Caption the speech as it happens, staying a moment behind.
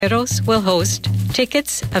Eros will host.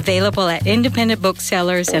 Tickets available at independent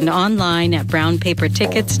booksellers and online at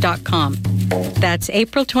brownpapertickets.com. That's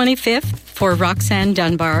April 25th for Roxanne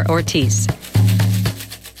Dunbar Ortiz.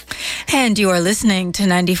 And you are listening to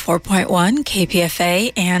 94.1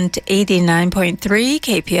 KPFA and 89.3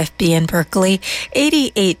 KPFB in Berkeley,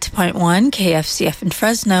 88.1 KFCF in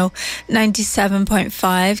Fresno, 97.5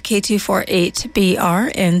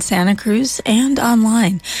 K248BR in Santa Cruz, and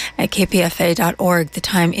online at kpfa.org. The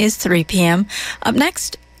time is 3 p.m. Up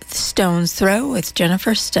next, Stone's Throw with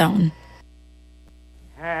Jennifer Stone.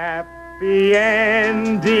 Happy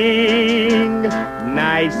ending,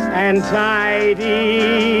 nice and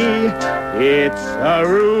tidy. It's a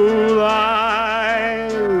rule I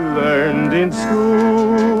learned in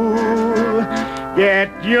school. Get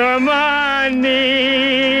your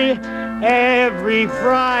money every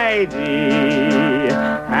Friday.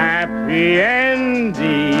 Happy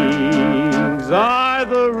endings are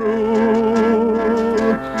the rule.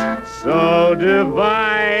 So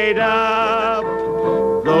divide up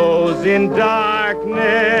those in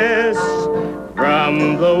darkness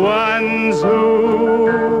from the ones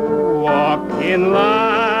who walk in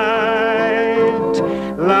light.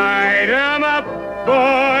 Light 'em up,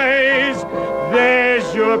 boys,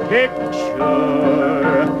 there's your picture.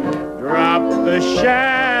 Drop the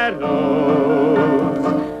shadows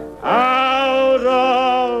out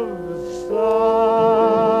of sight.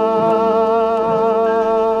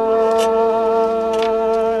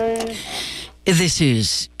 This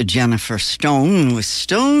is Jennifer Stone with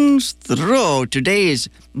Stone's Throw. Today is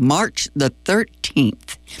March the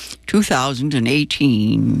 13th,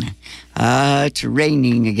 2018. It's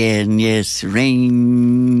raining again. Yes,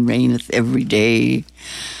 raineth every day.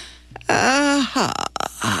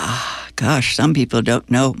 Gosh, some people don't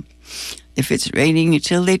know if it's raining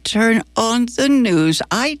until they turn on the news.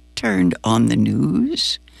 I turned on the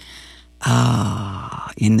news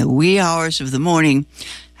in the wee hours of the morning.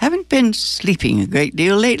 Haven't been sleeping a great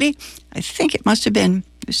deal lately. I think it must have been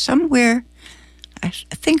somewhere, I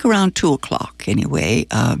think around 2 o'clock anyway,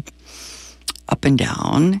 up and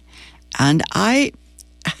down. And I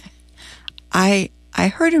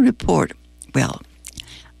heard a report. Well,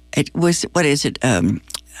 it was, what is it?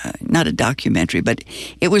 Not a documentary, but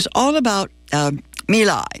it was all about My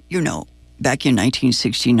Lai. You know, back in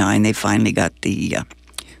 1969, they finally got the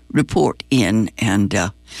report in, and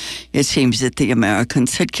it seems that the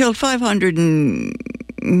Americans had killed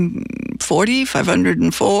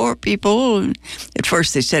 504 people. At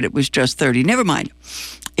first they said it was just 30. Never mind.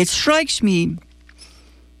 It strikes me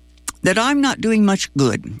that I'm not doing much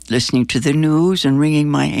good listening to the news and wringing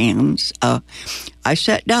my hands. I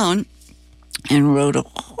sat down and wrote a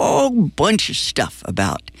whole bunch of stuff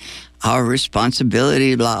about our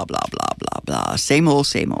responsibility, blah, blah, blah, blah, blah. Same old,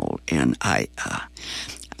 same old. And I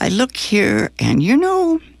look here, and you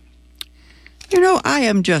know, I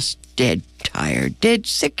am just dead tired, dead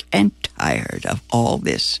sick and tired of all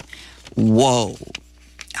this woe.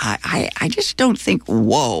 I just don't think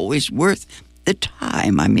woe is worth the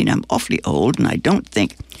time. I mean, I'm awfully old, and I don't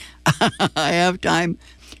think I have time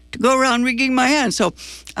to go around wringing my hands. So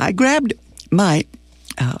I grabbed my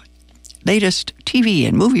latest TV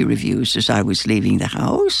and movie reviews as I was leaving the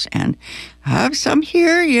house, and I have some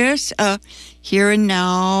here, yes, Here and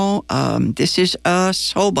Now. This is a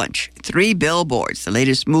whole bunch. 3 Billboards, the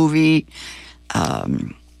latest movie,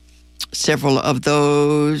 several of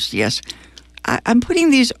those, yes. I'm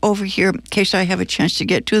putting these over here in case I have a chance to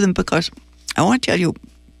get to them, because I want to tell you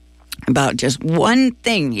about just one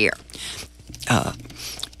thing here.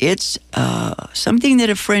 It's something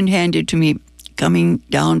that a friend handed to me coming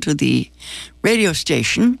down to the radio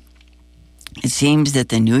station. It seems that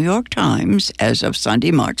the New York Times, as of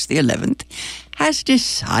Sunday, March the 11th, has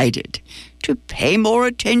decided to pay more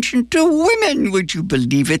attention to women. Would you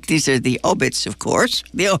believe it? These are the obits, of course,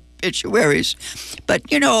 the obituaries.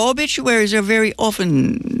 But, you know, obituaries are very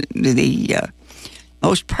often the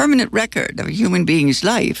most permanent record of a human being's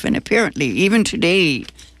life. And apparently, even today,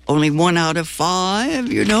 only 1 out of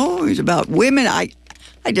 5, you know, is about women. I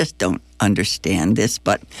just don't understand this,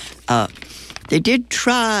 but they did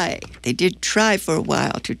try. They did try for a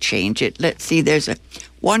while to change it. Let's see, there's a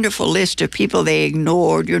wonderful list of people they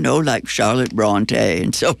ignored, you know, like Charlotte Bronte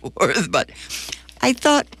and so forth. But I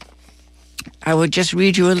thought I would just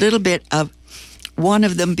read you a little bit of one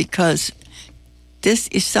of them, because this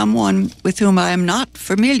is someone with whom I am not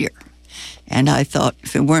familiar. And I thought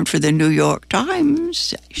if it weren't for the New York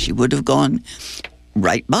Times, she would have gone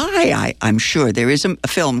right by. I'm sure there is a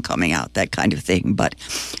film coming out, that kind of thing. But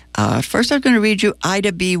first I'm going to read you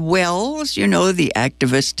Ida B. Wells, you know, the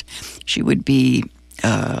activist. She was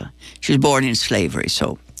born in slavery,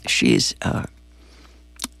 so she's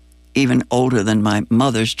even older than my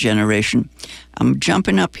mother's generation. I'm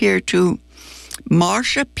jumping up here to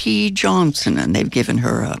Marsha P. Johnson, and they've given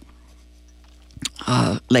her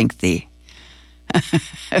a lengthy...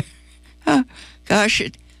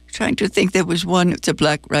 trying to think, there was one, it's a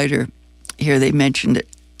black writer here, they mentioned it,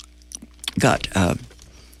 got,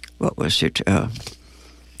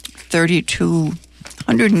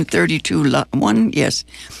 132, yes,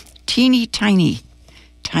 teeny tiny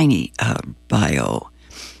bio.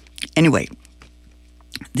 Anyway,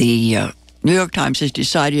 the New York Times has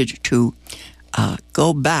decided to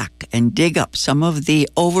go back and dig up some of the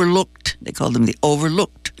overlooked, they call them the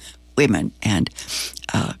overlooked women, and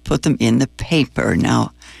put them in the paper.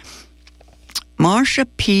 Now, Marsha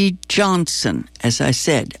P. Johnson, as I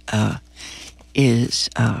said, is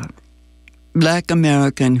a black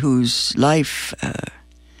American whose life,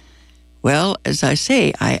 well, as I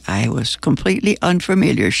say, I was completely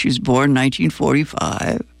unfamiliar. She was born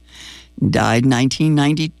 1945, died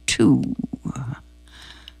 1992.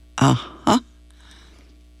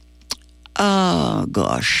 Oh,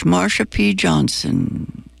 gosh. Marsha P.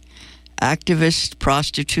 Johnson, activist,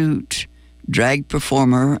 prostitute, drag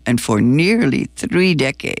performer, and for nearly 3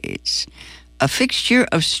 decades, a fixture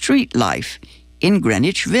of street life in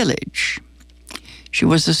Greenwich Village. She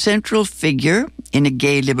was a central figure in a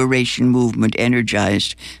gay liberation movement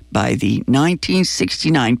energized by the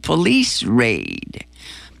 1969 police raid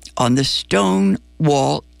on the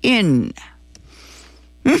Stonewall Inn.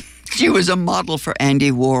 She was a model for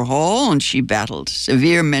Andy Warhol, and she battled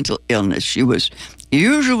severe mental illness. She was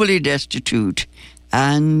usually destitute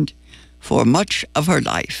and, for much of her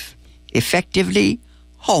life, effectively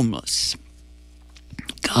homeless.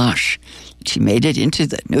 Gosh, she made it into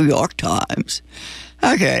the New York Times.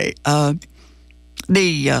 Okay,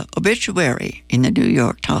 the obituary in the New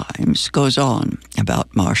York Times goes on about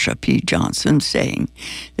Marsha P. Johnson, saying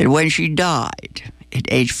that when she died at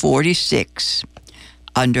age 46,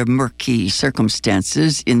 under murky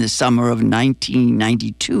circumstances in the summer of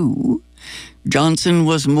 1992, Johnson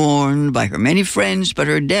was mourned by her many friends, but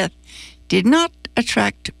her death did not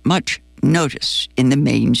attract much notice in the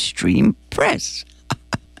mainstream press.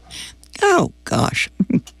 Oh, gosh.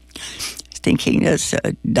 Thinking as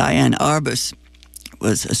Diane Arbus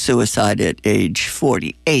was a suicide at age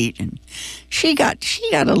 48, and she got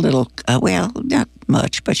a little, well, not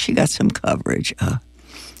much, but she got some coverage.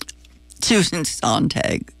 Susan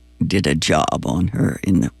Sontag did a job on her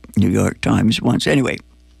in the New York Times once. Anyway,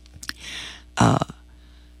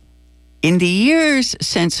 in the years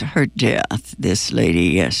since her death, this lady,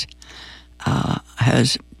 yes,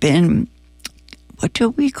 has been, what do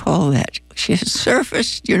we call that? She has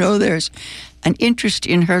surfaced, there's an interest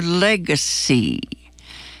in her legacy.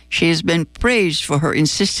 She has been praised for her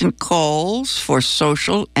insistent calls for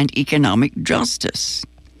social and economic justice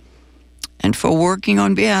and for working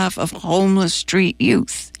on behalf of homeless street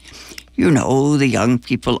youth. The young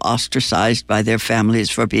people ostracized by their families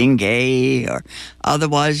for being gay or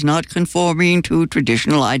otherwise not conforming to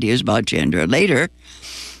traditional ideas about gender. Later,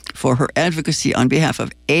 for her advocacy on behalf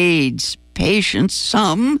of AIDS patients,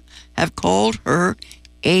 some have called her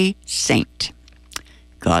a saint.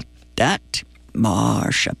 Got that?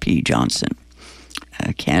 Marsha P. Johnson,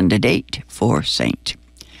 a candidate for saint.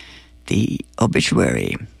 The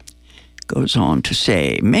obituary goes on to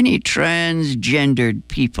say, many transgendered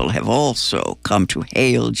people have also come to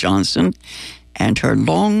hail Johnson and her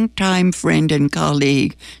longtime friend and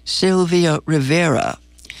colleague, Sylvia Rivera,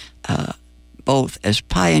 both as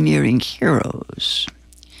pioneering heroes.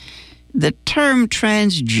 The term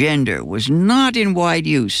transgender was not in wide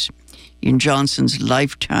use in Johnson's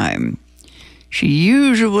lifetime. She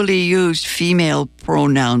usually used female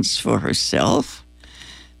pronouns for herself,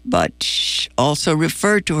 but also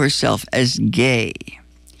referred to herself as gay,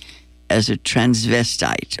 as a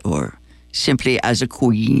transvestite, or simply as a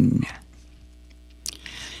queen.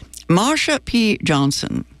 Marsha P.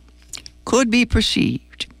 Johnson could be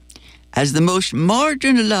perceived as the most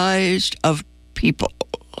marginalized of people,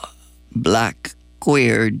 black,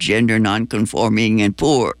 queer, gender nonconforming, and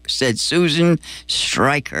poor, said Susan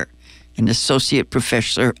Stryker, an associate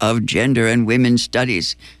professor of gender and women's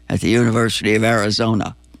studies at the University of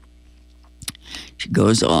Arizona. She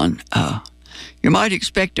goes on, you might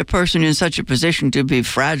expect a person in such a position to be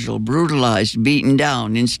fragile, brutalized, beaten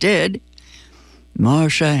down. Instead,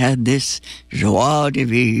 Marsha had this joie de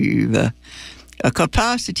vivre, a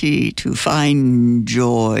capacity to find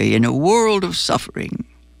joy in a world of suffering.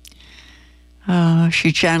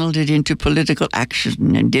 She channeled it into political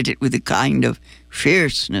action and did it with a kind of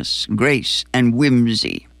fierceness, grace, and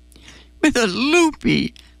whimsy. With a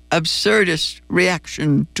loopy, absurdist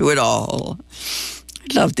reaction to it all.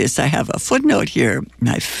 I love this. I have a footnote here.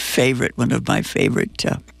 One of my favorite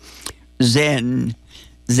Zen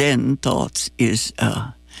thoughts is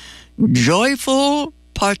joyful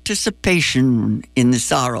participation in the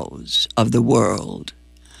sorrows of the world.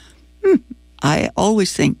 I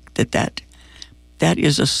always think that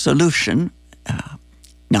is a solution,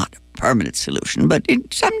 not a permanent solution, but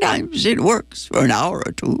sometimes it works for an hour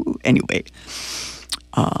or two anyway.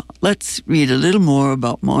 Let's read a little more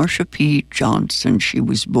about Marsha P. Johnson. She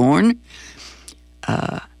was born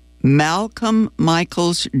Malcolm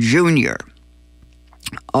Michaels Jr.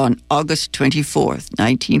 on August 24th,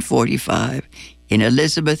 1945, in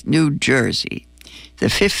Elizabeth, New Jersey, the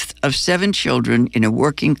fifth of 7 children in a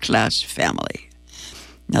working-class family.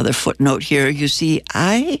 Another footnote here, you see,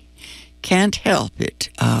 I can't help it.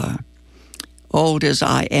 Old as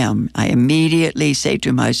I am, I immediately say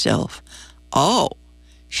to myself, oh,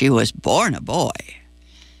 she was born a boy.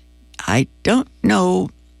 I don't know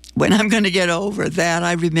when I'm going to get over that.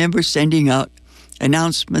 I remember sending out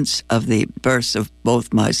announcements of the births of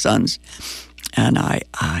both my sons, and I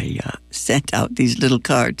sent out these little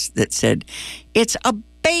cards that said, it's a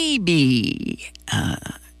baby.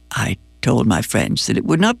 I told my friends that it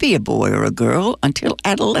would not be a boy or a girl until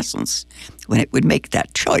adolescence, when it would make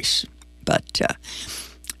that choice. But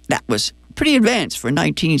that was pretty advanced for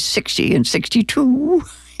 1960 and 62.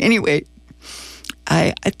 Anyway,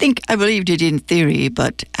 I think I believed it in theory,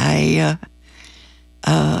 but I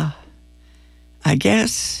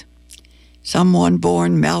guess someone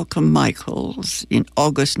born Malcolm Michaels in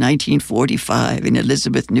August 1945 in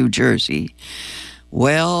Elizabeth, New Jersey,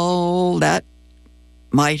 well, that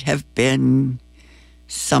might have been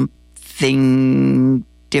something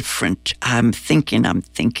different. I'm thinking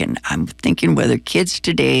whether kids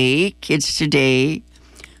today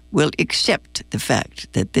will accept the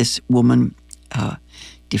fact that this woman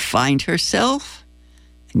defined herself,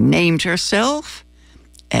 named herself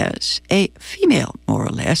as a female, more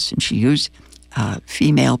or less, and she used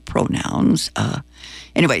female pronouns.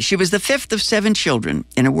 Anyway, she was the fifth of 7 children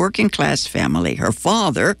in a working-class family. Her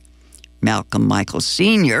father, Malcolm Michaels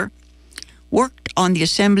Sr., worked on the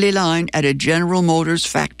assembly line at a General Motors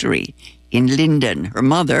factory in Linden. Her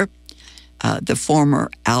mother, the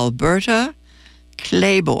former Alberta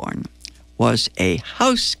Claiborne, was a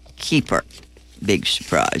housekeeper. Big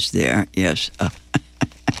surprise there, yes.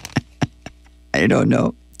 I don't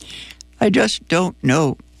know. I just don't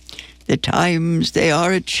know. The times, they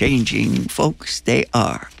are a-changing, folks. They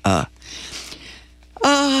are.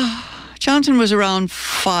 Johnson was around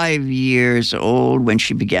 5 years old when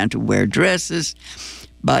she began to wear dresses,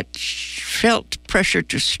 but felt pressure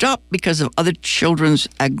to stop because of other children's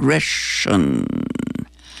aggression.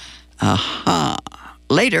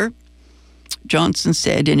 Later, Johnson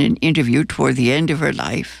said in an interview toward the end of her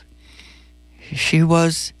life, she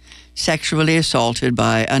was sexually assaulted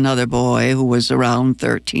by another boy who was around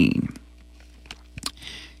 13.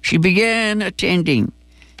 She began attending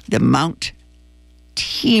the Mount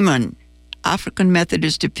Teman African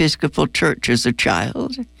Methodist Episcopal Church as a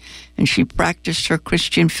child, and she practiced her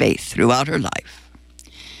Christian faith throughout her life.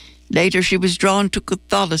 Later, she was drawn to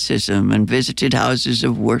Catholicism and visited houses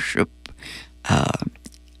of worship,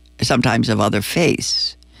 sometimes of other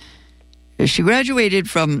faiths. She graduated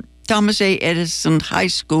from Thomas A. Edison High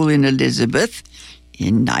School in Elizabeth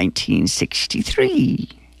in 1963.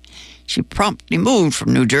 She promptly moved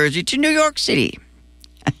from New Jersey to New York City.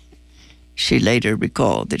 She later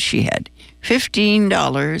recalled that she had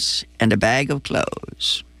 $15 and a bag of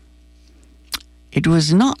clothes. It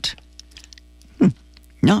was not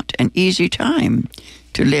an easy time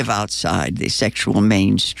to live outside the sexual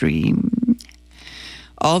mainstream.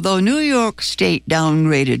 Although New York State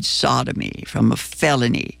downgraded sodomy from a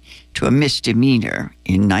felony to a misdemeanor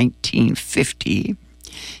in 1950,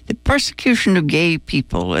 the persecution of gay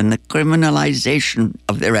people and the criminalization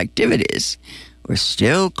of their activities were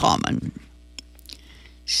still common.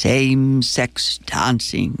 Same-sex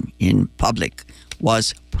dancing in public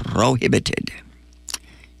was prohibited.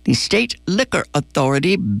 The state liquor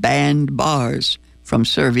authority banned bars from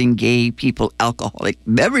serving gay people alcoholic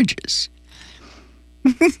beverages.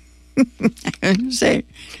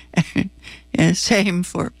 Same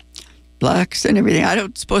for blacks and everything. I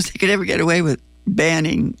don't suppose they could ever get away with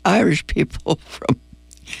banning Irish people from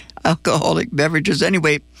alcoholic beverages.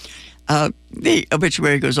 Anyway, the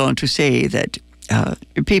obituary goes on to say that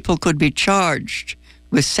people could be charged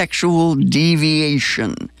with sexual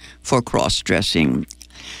deviation for cross-dressing.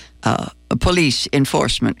 Police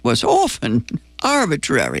enforcement was often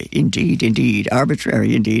arbitrary. Indeed,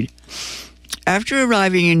 arbitrary indeed. After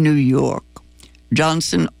arriving in New York,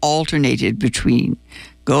 Johnson alternated between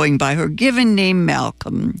going by her given name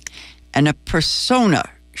Malcolm and a persona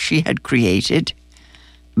she had created,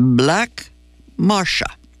 Black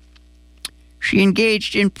Marsha. She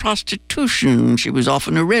engaged in prostitution. She was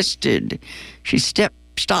often arrested. She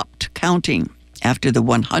stopped counting after the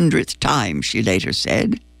 100th time, she later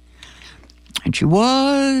said. And she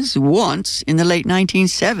was once, in the late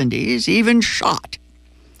 1970s, even shot.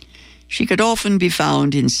 She could often be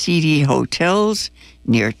found in seedy hotels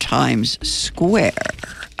near Times Square,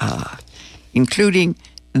 including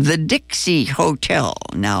the Dixie Hotel,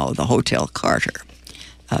 now the Hotel Carter.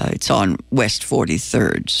 It's on West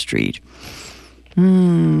 43rd Street.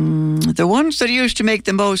 The ones that used to make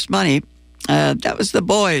the most money, that was the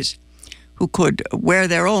boys who could wear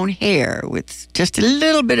their own hair with just a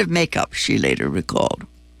little bit of makeup, she later recalled.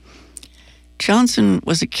 Johnson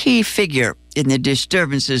was a key figure in the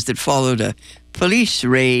disturbances that followed a police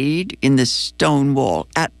raid at the Stonewall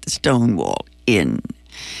Inn.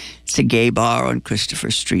 It's a gay bar on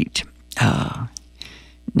Christopher Street.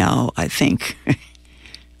 Now, I think,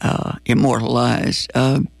 immortalized.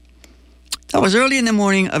 That was early in the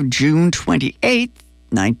morning of June 28th,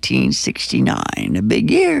 1969. A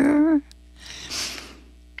big year.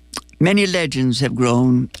 Many legends have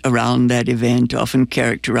grown around that event, often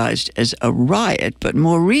characterized as a riot, but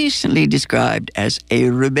more recently described as a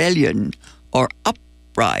rebellion or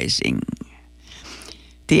uprising.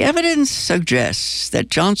 The evidence suggests that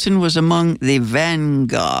Johnson was among the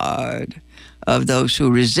vanguard of those who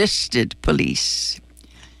resisted police.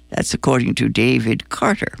 That's according to David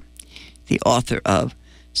Carter, the author of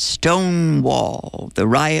Stonewall, the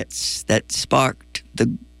riots that sparked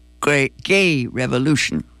the Great Gay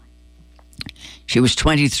Revolution. She was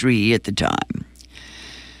 23 at the time.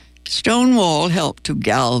 Stonewall helped to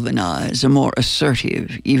galvanize a more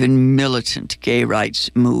assertive, even militant gay rights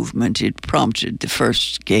movement. It prompted the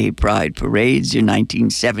first gay pride parades in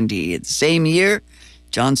 1970. In the same year,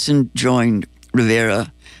 Johnson joined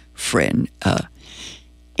Rivera Friend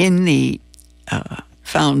in the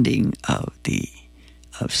founding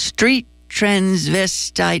of Street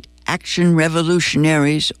Transvestite Action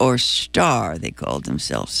Revolutionaries, or STAR. They called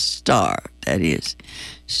themselves STAR. That is,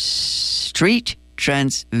 Street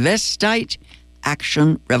Transvestite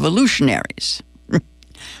Action Revolutionaries.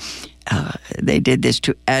 They did this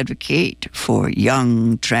to advocate for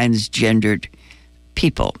young transgendered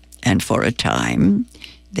people. And for a time,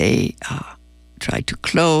 they tried to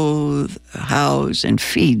clothe, house, and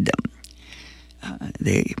feed them.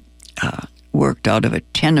 They worked out of a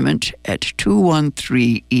tenement at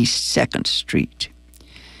 213 East 2nd Street.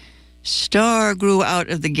 STAR grew out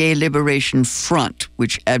of the Gay Liberation Front,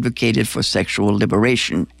 which advocated for sexual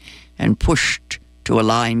liberation and pushed to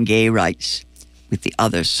align gay rights with the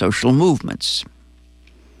other social movements.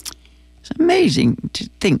 It's amazing to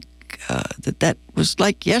think that was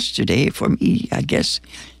like yesterday for me, I guess.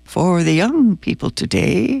 For the young people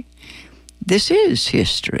today, this is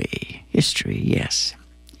history. History, yes.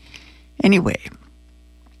 Anyway,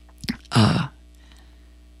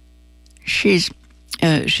 she's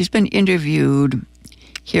been interviewed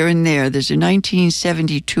here and there. There's a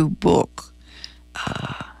 1972 book,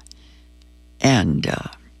 and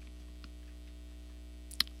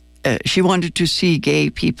she wanted to see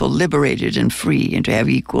gay people liberated and free and to have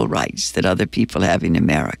equal rights that other people have in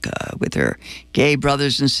America, with her gay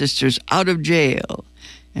brothers and sisters out of jail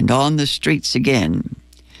and on the streets again.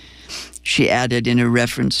 She added in a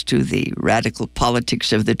reference to the radical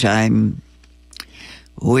politics of the time,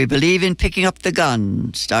 "We believe in picking up the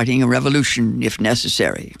gun, starting a revolution if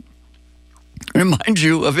necessary." Remind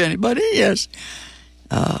you of anybody? Yes.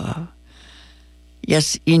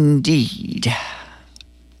 Yes, indeed.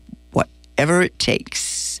 Whatever it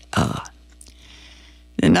takes.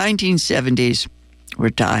 The 1970s were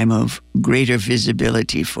a time of greater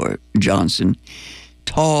visibility for Johnson.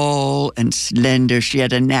 Tall and slender, she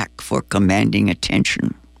had a knack for commanding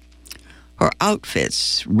attention. Her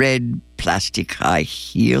outfits, red plastic high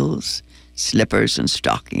heels, slippers and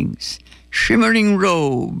stockings, shimmering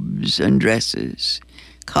robes and dresses,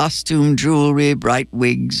 costume jewelry, bright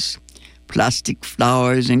wigs, plastic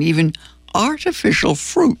flowers, and even artificial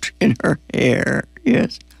fruit in her hair.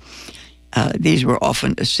 Yes. These were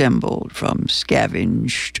often assembled from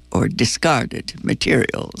scavenged or discarded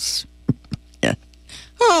materials. Yes.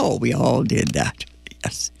 Oh, we all did that.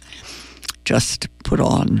 Yes. Just put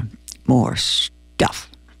on more stuff.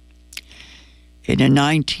 In a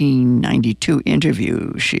 1992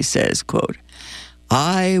 interview, she says, quote,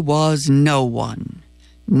 "I was no one,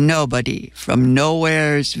 nobody from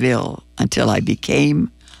Nowheresville until I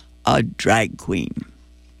became a drag queen."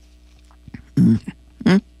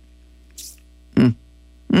 Mm-hmm. Mm-hmm.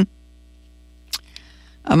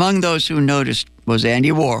 Among those who noticed was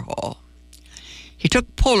Andy Warhol. He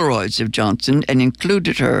took Polaroids of Johnson and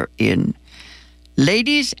included her in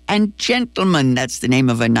Ladies and Gentlemen. That's the name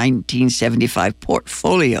of a 1975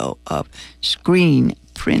 portfolio of screen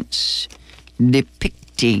prints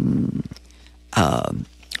depicting,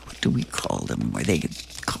 what do we call them? Were they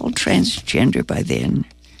called transgender by then?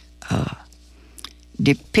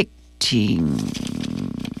 Depicting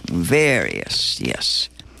various,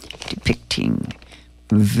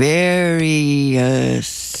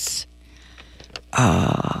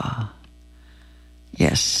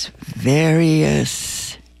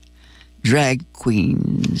 various drag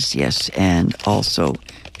queens, and also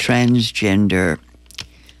transgender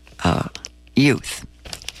youth.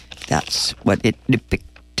 That's what it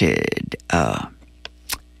depicted.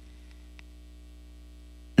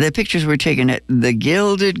 The pictures were taken at the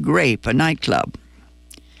Gilded Grape, a nightclub.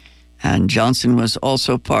 And Johnson was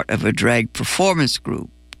also part of a drag performance group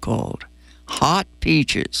called Hot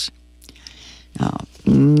Peaches. Now,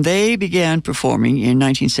 they began performing in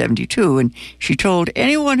 1972, and she told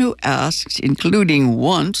anyone who asked, including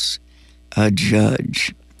once a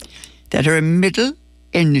judge, that her middle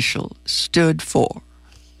initial stood for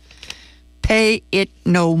Pay It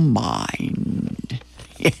No Mind.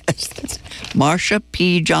 Yes, that's Marsha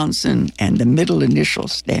P. Johnson, and the middle initial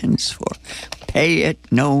stands for Pay It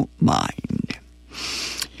No Mind.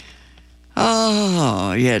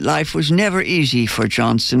 Oh, yeah, life was never easy for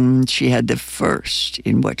Johnson. She had the first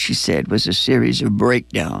in what she said was a series of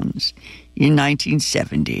breakdowns in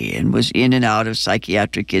 1970 and was in and out of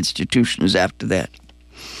psychiatric institutions after that.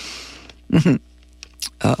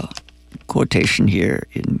 Quotation here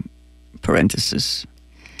in parenthesis.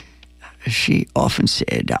 She often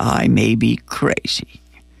said, I may be crazy,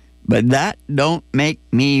 but that don't make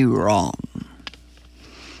me wrong.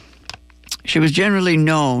 She was generally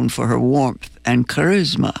known for her warmth and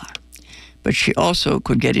charisma, but she also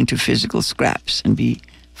could get into physical scraps and be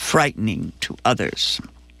frightening to others.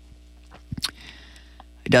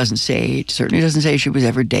 It certainly doesn't say she was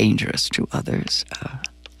ever dangerous to others.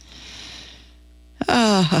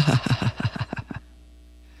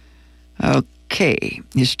 Okay,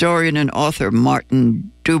 historian and author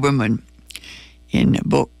Martin Duberman, in a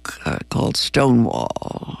book called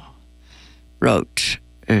Stonewall, wrote,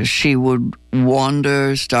 she would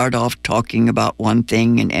wander, start off talking about one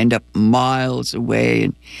thing and end up miles away,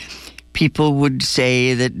 and people would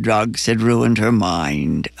say that drugs had ruined her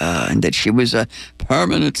mind, and that she was a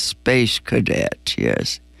permanent space cadet,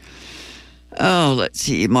 yes. Oh, let's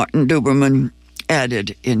see, Martin Duberman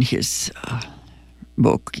added in his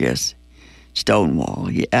book, Stonewall,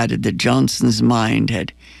 he added that Johnson's mind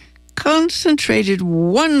had concentrated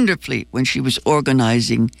wonderfully when she was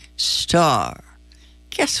organizing STAR.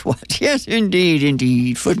 Guess what? Yes,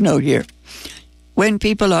 indeed. Footnote here. When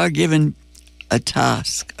people are given a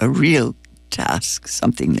task, a real task,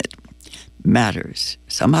 something that matters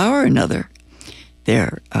somehow or another,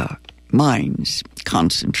 their minds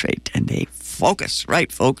concentrate and they focus,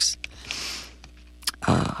 right, folks?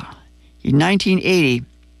 In 1980,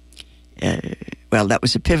 that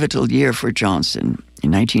was a pivotal year for Johnson.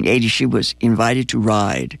 In 1980, she was invited to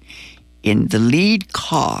ride in the lead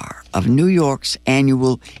car of New York's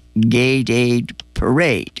annual Gay Day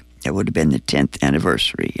Parade. That would have been the 10th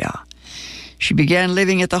anniversary, She began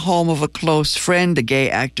living at the home of a close friend, the gay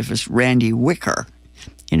activist Randy Wicker,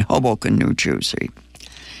 in Hoboken, New Jersey.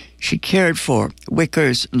 She cared for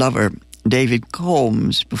Wicker's lover, David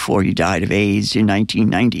Combs, before he died of AIDS in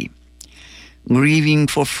 1990. Grieving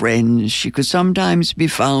for friends, she could sometimes be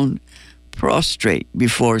found prostrate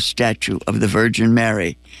before a statue of the Virgin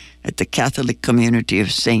Mary at the Catholic community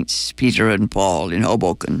of Saints Peter and Paul in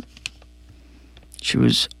Hoboken. She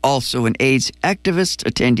was also an AIDS activist,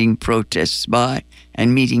 attending protests by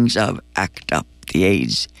and meetings of ACT UP, the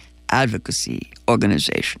AIDS advocacy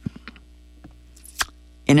organization.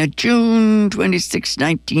 In a June 26,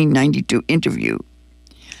 1992 interview,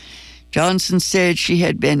 Johnson said she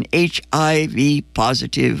had been HIV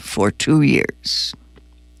positive for 2 years.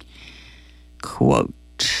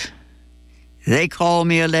 Quote, they call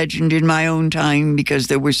me a legend in my own time because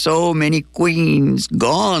there were so many queens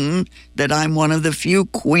gone that I'm one of the few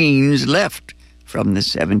queens left from the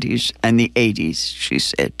 70s and the 80s, she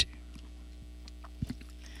said.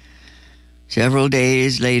 Several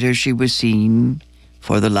days later, she was seen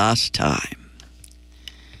for the last time.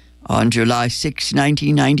 On July 6,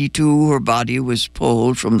 1992, her body was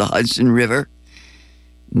pulled from the Hudson River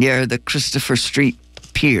near the Christopher Street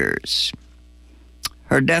Piers.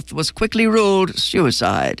 Her death was quickly ruled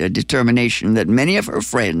suicide, a determination that many of her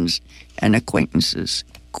friends and acquaintances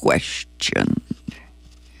questioned.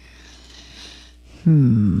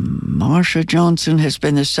 Marsha Johnson has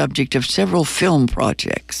been the subject of several film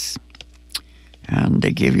projects, and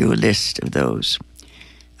they give you a list of those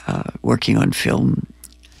working on film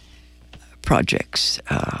projects.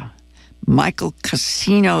 Michael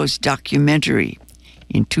Cassino's documentary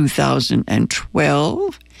in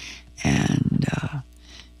 2012, and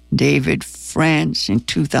David France in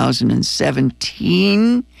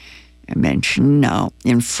 2017. I mentioned now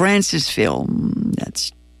in France's film,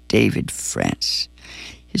 that's David France.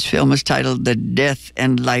 His film is titled The Death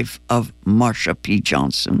and Life of Marsha P.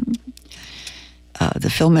 Johnson. The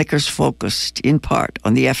filmmakers focused in part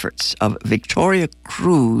on the efforts of Victoria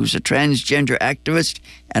Cruz, a transgender activist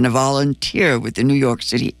and a volunteer with the New York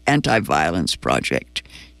City Anti-Violence Project,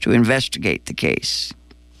 to investigate the case.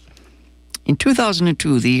 In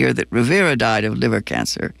 2002, the year that Rivera died of liver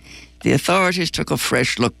cancer, the authorities took a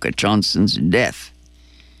fresh look at Johnson's death.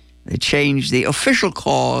 They changed the official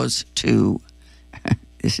cause to,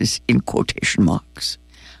 this is in quotation marks,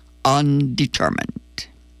 undetermined.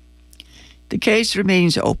 The case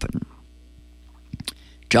remains open.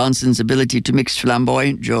 Johnson's ability to mix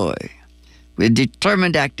flamboyant joy with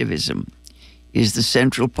determined activism is the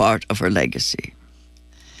central part of her legacy.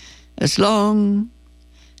 As long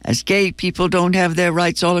as gay people don't have their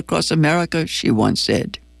rights all across America, she once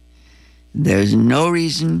said, there's no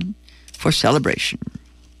reason for celebration.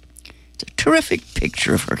 It's a terrific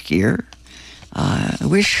picture of her here. I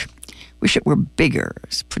wish it were bigger.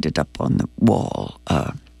 Let's put it up on the wall.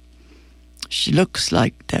 She looks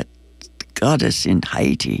like that goddess in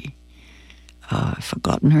Haiti. I've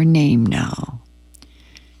forgotten her name now.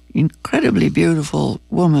 Incredibly beautiful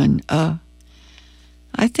woman. I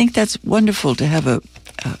think that's wonderful to have a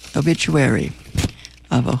obituary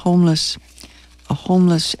of a homeless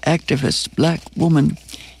activist, black woman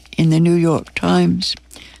in the New York Times.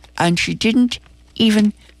 And she didn't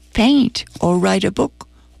even paint or write a book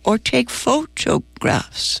or take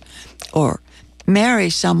photographs or marry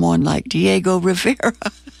someone like Diego Rivera.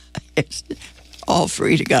 Yes, all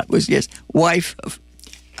Frida got was, yes, wife of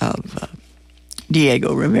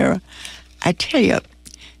Diego Rivera. I tell you,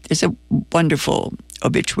 there's a wonderful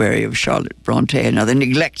obituary of Charlotte Bronte, another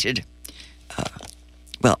neglected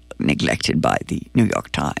by the New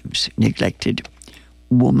York Times, neglected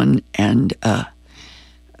woman. And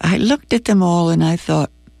I looked at them all and I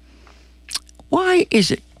thought, why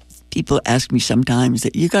is it, people ask me sometimes,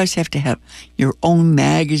 that you guys have to have your own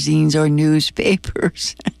magazines or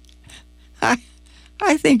newspapers? I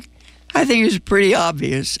think it's pretty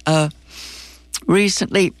obvious.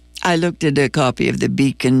 Recently, I looked at a copy of the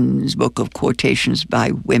Beacon's book of quotations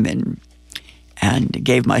by women and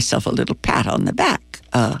gave myself a little pat on the back.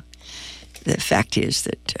 The fact is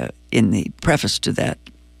that in the preface to that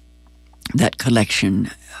collection,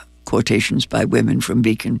 Quotations by Women from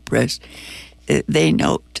Beacon Press, they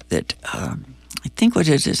note that I think what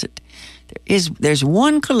it is, there's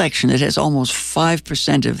one collection that has almost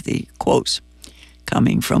 5% of the quotes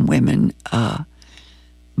coming from women,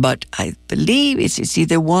 but I believe it's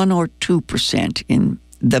either 1 or 2% in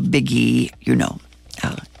the biggie,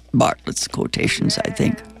 Bartlett's quotations, I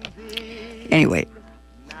think. Anyway,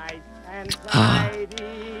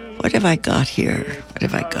 what have I got here?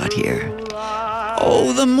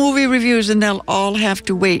 Oh, the movie reviews, and they'll all have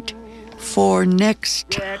to wait for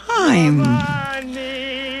next time.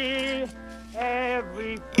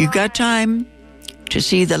 You've got time to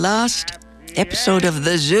see the last episode of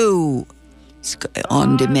The Zoo. It's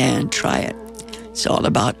on demand. Try it. It's all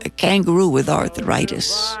about a kangaroo with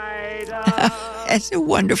arthritis. It's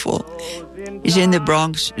wonderful. He's in the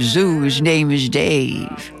Bronx Zoo. His name is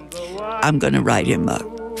Dave. I'm going to write him a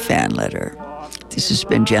fan letter. This has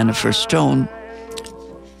been Jennifer Stone.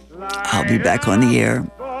 I'll be back on the air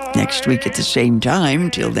next week at the same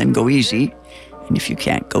time. Till then, go easy. And if you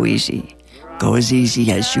can't go easy, go as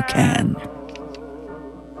easy as you can.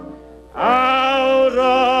 Out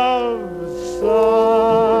of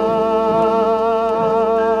sight.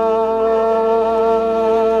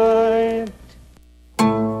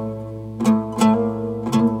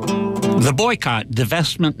 The boycott,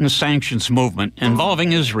 divestment, and sanctions movement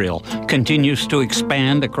involving Israel continues to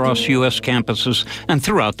expand across U.S. campuses and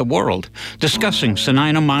throughout the world. Discussing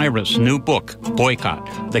Sunayana Myra's new book,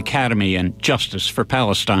 Boycott, the Academy and Justice for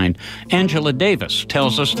Palestine, Angela Davis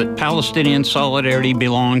tells us that Palestinian solidarity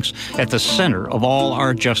belongs at the center of all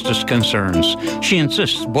our justice concerns. She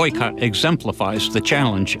insists boycott exemplifies the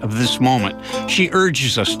challenge of this moment. She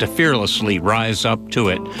urges us to fearlessly rise up to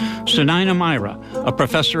it. Sunayana Myra, a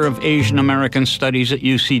professor of Asian American Studies at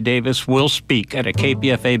UC Davis, will speak at a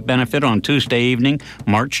KPFA benefit on Tuesday evening,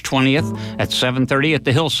 March 20th at 7:30 at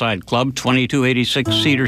the Hillside Club, 2286 Cedar